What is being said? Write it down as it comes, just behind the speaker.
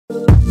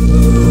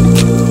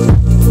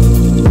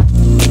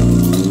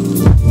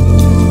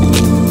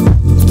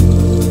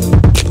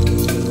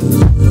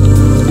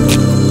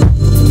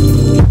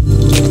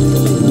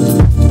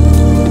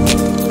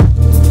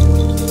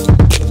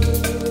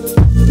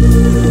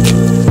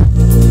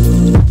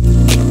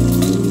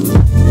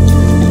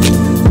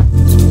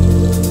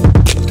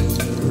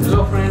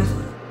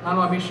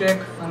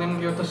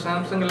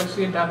Samsung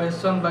Galaxy Tab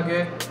S1 ಬಗ್ಗೆ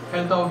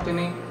ಹೇಳ್ತಾ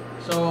ಹೋಗ್ತೀನಿ.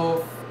 So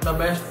the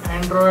best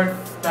Android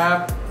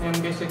tab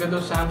ನಿಮಗೆ ಸಿಗೋದು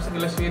ಸ್ಯಾಮ್ಸಂಗ್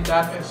ಗ್ಯಾಲಕ್ಸಿ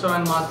ಟ್ಯಾಬ್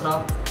S1 ಮಾತ್ರ.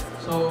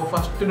 ಸೊ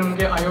ಫಸ್ಟ್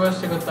ನಿಮಗೆ iOS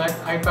ಸಿಗುತ್ತೆ,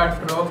 iPad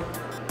Pro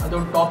ಅದು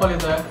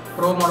ಟಾಪಲ್ಲಿದೆ,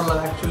 ಪ್ರೋ ಮಾಡಲ್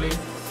ಆ್ಯಕ್ಚುಲಿ.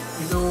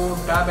 ಇದು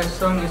tab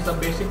S1 is the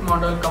basic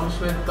model, comes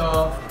with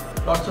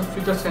lots of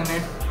features in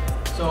it.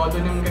 So ಅದು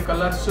ನಿಮಗೆ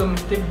colours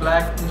mistake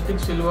black,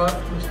 mistake silver,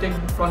 mistake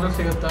brown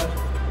ಸಿಗುತ್ತೆ.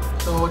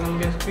 So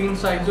ನಿಮಗೆ screen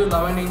size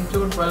 11 ಇಂಚು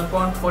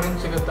 12.4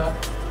 inch ಸಿಗುತ್ತೆ.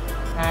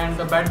 And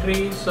the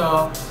batteries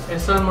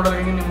S1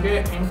 ಮಾಡಲ್ಗೆ ನಿಮಗೆ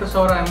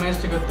 8000 mAh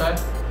ಸಿಗುತ್ತೆ.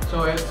 So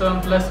S1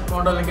 plus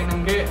ಮಾಡಲ್ಗೆ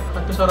ನಿಮಗೆ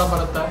 10,000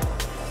 ಬರುತ್ತೆ.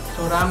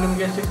 So RAM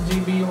ನಿಮಗೆ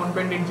 6GB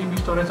 128GB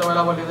ಸ್ಟೋರೇಜ್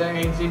ಅವೈಲಬಲ್ ಇದೆ.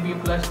 8GB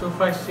plus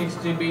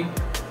 256GB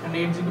and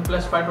 8GB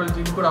plus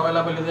 512GB ಕೂಡ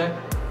ಅವೈಲಬಲ್ ಇದೆ.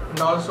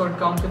 And also it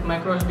comes with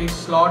micro SD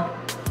slot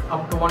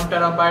up to 1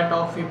 terabyte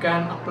of you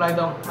can apply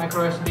the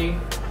micro SD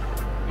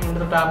into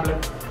the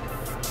tablet.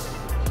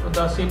 So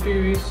the CPU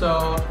is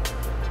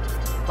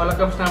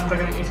Qualcomm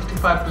Snapdragon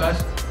 865 plus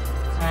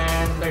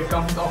and it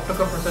comes with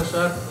octa-core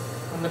processor,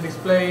 and the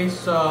display is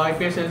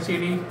IPS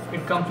LCD.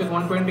 It comes with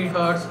 120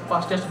 Hz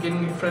fastest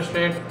gaming refresh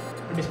rate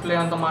display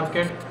on the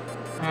market,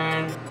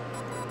 and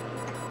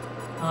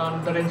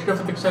the density of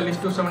the pixel is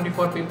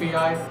 274 ppi,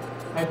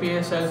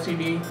 IPS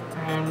LCD,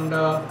 and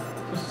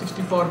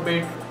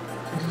 64-bit,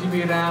 6GB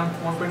RAM,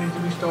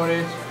 120GB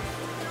storage.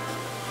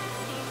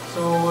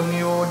 So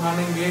ನೀವು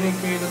ನನಗೆ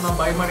ಏನಕ್ಕೆ ಇದನ್ನು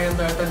by ಮಾಡಿ ಅಂತ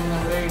ಹೇಳ್ತಾ ಇದ್ದೀನಿ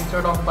ಅಂದರೆ,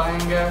 instead of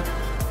buying A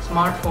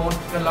smartphone,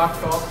 A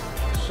laptop,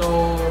 so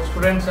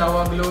students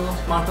ಯಾವಾಗಲೂ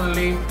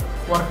ಸ್ಮಾರ್ಟ್ಫೋನಲ್ಲಿ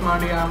ವರ್ಕ್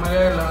ಮಾಡಿ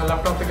ಆಮೇಲೆ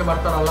ಲ್ಯಾಪ್ಟಾಪಿಗೆ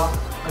ಬರ್ತಾರಲ್ಲ,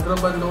 ಅದರ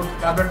ಬದಲು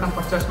ಟ್ಯಾಬ್ಲೆಟ್ನ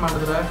ಪರ್ಚೇಸ್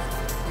ಮಾಡಿದ್ರೆ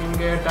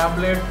ನಿಮಗೆ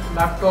ಟ್ಯಾಬ್ಲೆಟ್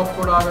ಲ್ಯಾಪ್ಟಾಪ್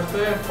ಕೂಡ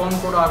ಆಗುತ್ತೆ, ಫೋನ್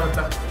ಕೂಡ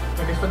ಆಗುತ್ತೆ.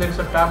 That is there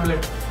is a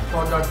tablet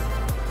for that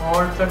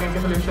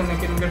alternative solution.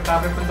 ನಿಮಗೆ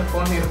ಟ್ಯಾಬ್ಲೆಟ್ ಮತ್ತು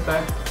ಫೋನ್ ಇರುತ್ತೆ,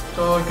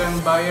 so you can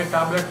buy A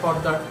tablet for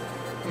that.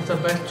 It's the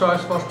best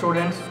choice for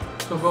students,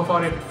 so go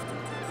for it.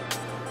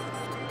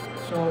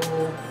 So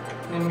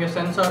ನಿಮಗೆ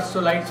sensors,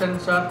 light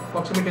sensor,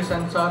 proximity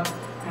sensor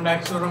and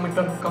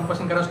ಆಕ್ಸಿಲರೋಮೀಟರ್, compass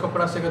and gyroscope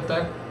ಕೂಡ ಸಿಗುತ್ತೆ.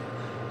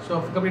 So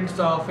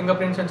finger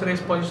print sensor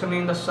is position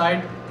in the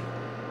side.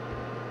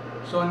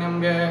 So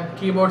ನಿಮಗೆ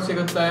keyboard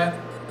ಸಿಗುತ್ತೆ,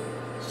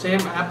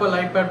 same apple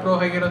iPad pro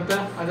ಹೇಗಿರುತ್ತೆ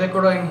ಅದೇ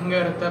ಕೂಡ ಹಿಂಗೆ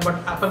ಇರುತ್ತೆ. ಬಟ್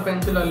ಆ್ಯಪಲ್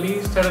ಪೆನ್ಸಿಲ್ ಅಲ್ಲಿ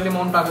ಸೈಡಲ್ಲಿ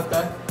ಮೌಂಟ್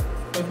ಆಗುತ್ತೆ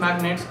ವಿತ್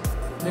ಮ್ಯಾಗ್ನೆಟ್ಸ್,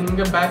 ಇದು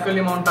ನಿಮಗೆ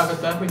ಬ್ಯಾಕಲ್ಲಿ ಮೌಂಟ್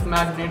ಆಗುತ್ತೆ with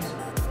magnets.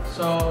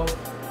 So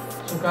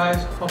guys,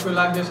 hope you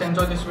like this,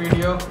 enjoy this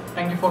video.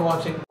 Thank you for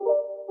watching.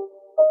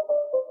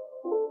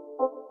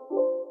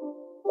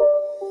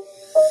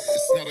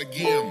 It's not a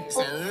game, it's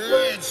a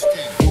rich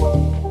thing.